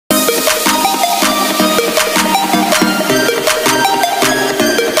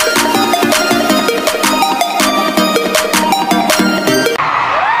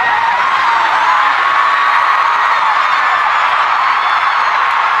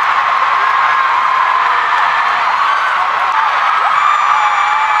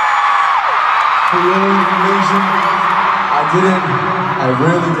I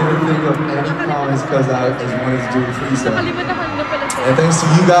really didn't think of any comments because I just wanted to do a freestyle. And thanks to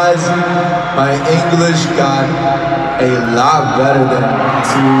you guys, my English got a lot better than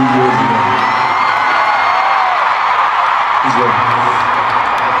 2 years ago.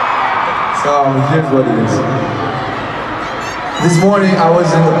 So here's what it is. This morning I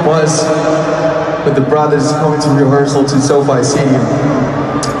was in the bus with the brothers coming to rehearsal to SoFi Stadium,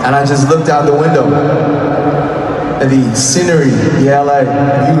 and I just looked out the window at the scenery, the LA,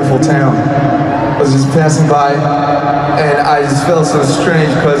 beautiful town. I was just passing by, and I just felt so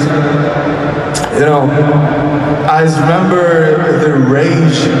strange because, you know, I just remember the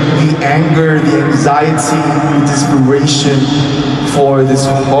rage, the anger, the anxiety, the desperation for this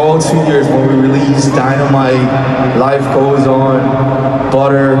whole 2 years when we released Dynamite, Life Goes On,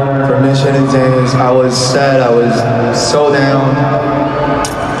 Butter, Permission and James. I was sad, I was so down.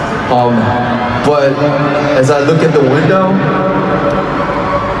 But as I look at the window,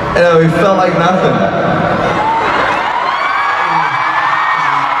 you know, it felt like nothing.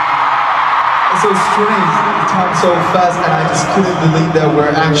 It's so strange, the time so fast, and I just couldn't believe that we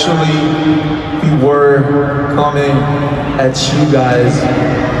were coming at you guys,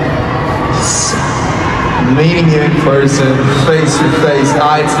 just meeting you in person, face to face,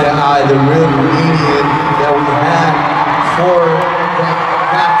 eye to eye, the real meeting that we had for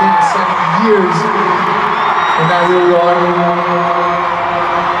back in 7 years, and now here we are.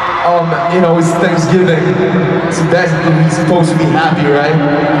 You know, it's Thanksgiving, so that's we're supposed to be happy, right?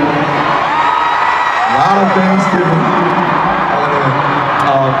 A lot of Thanksgiving. I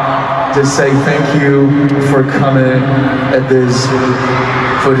want to just say thank you for coming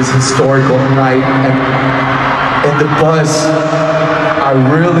for this historical night. And in the bus, I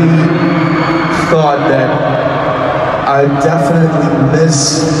really thought that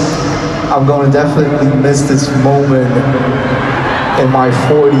I'm going to definitely miss this moment in my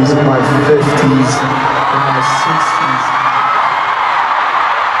 40s, in my 50s, in my 60s.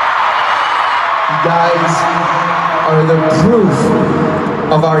 You guys are the proof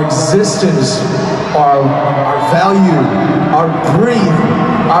of our existence, our value, our breathe,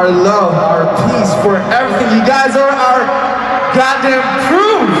 our love, our peace, for everything. You guys are our goddamn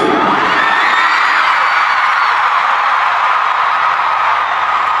proof.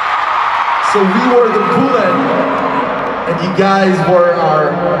 So we were the bullet, and you guys were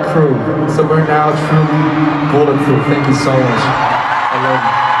our crew. So we're now truly bulletproof. Thank you so much. I love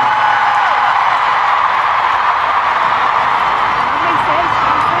you.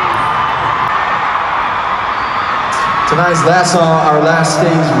 Tonight's last song, our last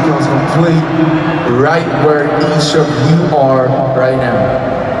stage, becomes complete right where each of you are right now.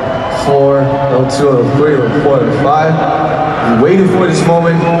 4, 2, 3, 4, 5. We waited for this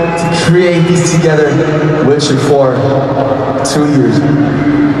moment to create these together with you for 2 years.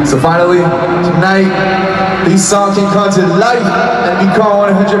 So finally, tonight, these songs can come to life and become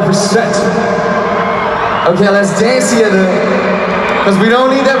 100%. Okay, let's dance together, because we don't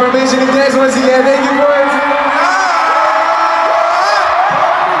need that permission to dance once again. Thank you for it.